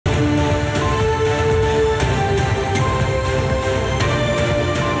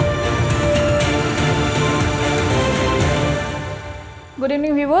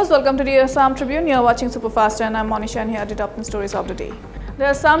viewers, welcome to the Assam Tribune. You are watching Superfast and I'm Monisha and here are the top 10 stories of the day. The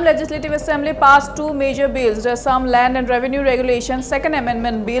Assam Legislative Assembly passed two major bills, the Assam Land and Revenue Regulation Second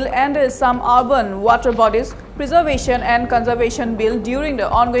Amendment Bill and the Assam Urban Water Bodies Preservation and Conservation Bill during the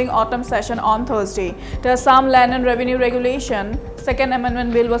ongoing autumn session on Thursday. The Assam Land and Revenue Regulation Second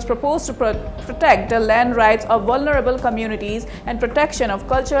Amendment Bill was proposed to protect the land rights of vulnerable communities and protection of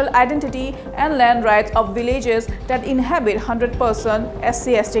cultural identity and land rights of villages that inhabit 100%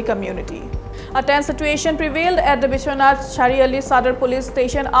 SC/ST community. A tense situation prevailed at the Bishwanath Chariali Sadar police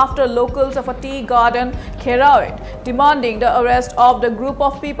station after locals of a tea garden Kheraoet demanding the arrest of the group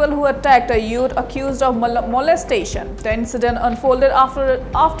of people who attacked a youth accused of molestation. The incident unfolded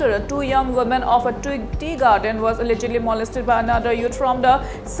after two young women of a tea garden was allegedly molested by another youth from the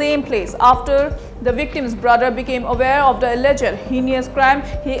same place. After the victim's brother became aware of the alleged heinous crime,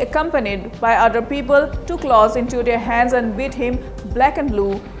 he, accompanied by other people, took laws into their hands and beat him black and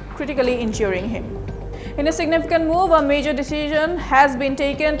blue, critically injuring him. In a significant move, a major decision has been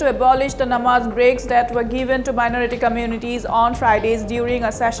taken to abolish the namaz breaks that were given to minority communities on Fridays during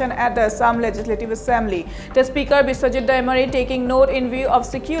a session at the Assam Legislative Assembly. The Speaker, Biswajit Daimari, taking note in view of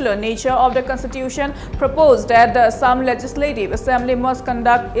secular nature of the Constitution, proposed that the Assam Legislative Assembly must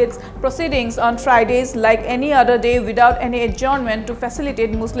conduct its proceedings on Fridays like any other day without any adjournment to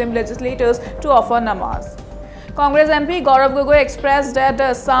facilitate Muslim legislators to offer namaz. Congress MP Gaurav Gogoi expressed that the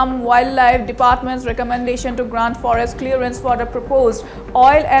Assam Wildlife Department's recommendation to grant forest clearance for the proposed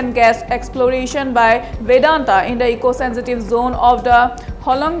oil and gas exploration by Vedanta in the eco-sensitive zone of the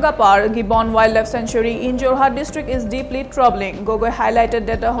Holongapar Gibbon Wildlife Sanctuary in Jorhat district is deeply troubling. Gogoi highlighted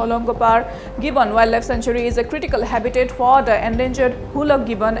that the Holongapar Gibbon Wildlife Sanctuary is a critical habitat for the endangered Hulak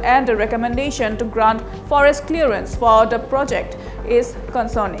gibbon and the recommendation to grant forest clearance for the project is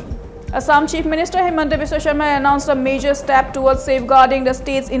concerning. Assam Chief Minister Himanta Biswa Sharma announced a major step towards safeguarding the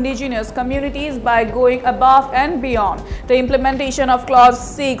state's indigenous communities by going above and beyond the implementation of Clause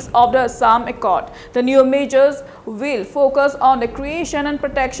 6 of the Assam Accord. The new measures will focus on the creation and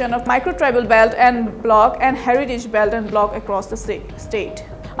protection of micro-tribal belt and block and heritage belt and block across the state.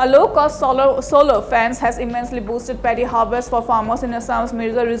 A low-cost solar fence has immensely boosted paddy harvest for farmers in Assam's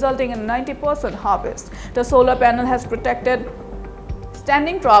Mirza, resulting in 90% harvest. The solar panel has protected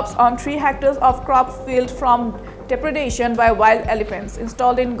standing crops on 3 hectares of crop field from depredation by wild elephants.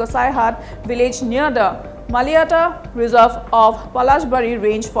 Installed in Gosaihat village near the Maliata Reserve of Palashbari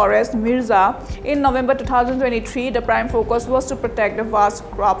Range Forest, Mirza, in November 2023, the prime focus was to protect the vast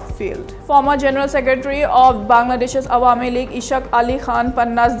crop field. Former General Secretary of Bangladesh's Awami League, Ishaq Ali Khan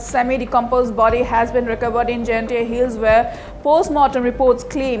Panna's semi-decomposed body has been recovered in Jaintia Hills, where post-mortem reports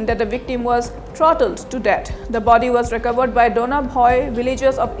claim that the victim was throttled to death. The body was recovered by Donabhoy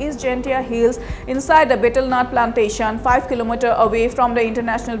villagers of East Jaintia Hills inside the Betelnath plantation, 5 km away from the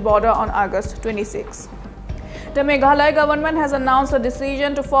international border on August 26. The Meghalaya government has announced a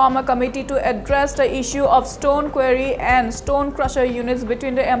decision to form a committee to address the issue of stone quarry and stone crusher units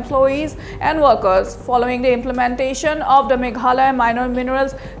between the employees and workers following the implementation of the Meghalaya Minor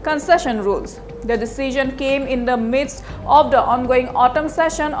Minerals Concession Rules. The decision came in the midst of the ongoing autumn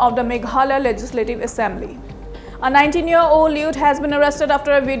session of the Meghalaya Legislative Assembly. A 19-year-old youth has been arrested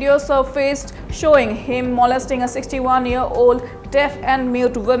after a video surfaced showing him molesting a 61-year-old deaf and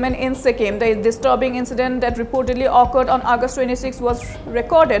mute woman in Sikkim. The disturbing incident that reportedly occurred on August 26 was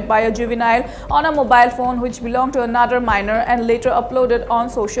recorded by a juvenile on a mobile phone which belonged to another minor and later uploaded on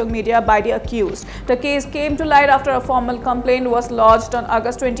social media by the accused. The case came to light after a formal complaint was lodged on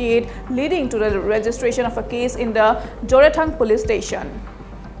August 28, leading to the registration of a case in the Jorethang police station.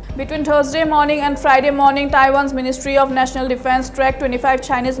 Between Thursday morning and Friday morning, Taiwan's Ministry of National Defense tracked 25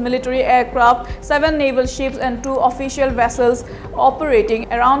 Chinese military aircraft, 7 naval ships and 2 official vessels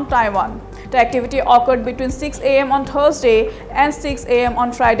operating around Taiwan. The activity occurred between 6 a.m. on Thursday and 6 a.m.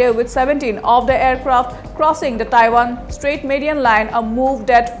 on Friday, with 17 of the aircraft crossing the Taiwan Strait Median Line, a move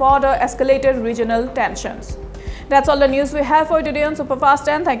that further escalated regional tensions. That's all the news we have for today on Superfast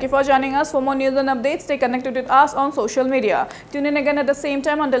 10. Thank you for joining us. For more news and updates, stay connected with us on social media. Tune in again at the same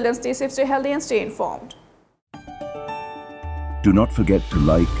time. Until then, stay safe, stay healthy and stay informed. Do not forget to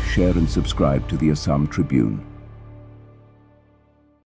like, share and subscribe to the Assam Tribune.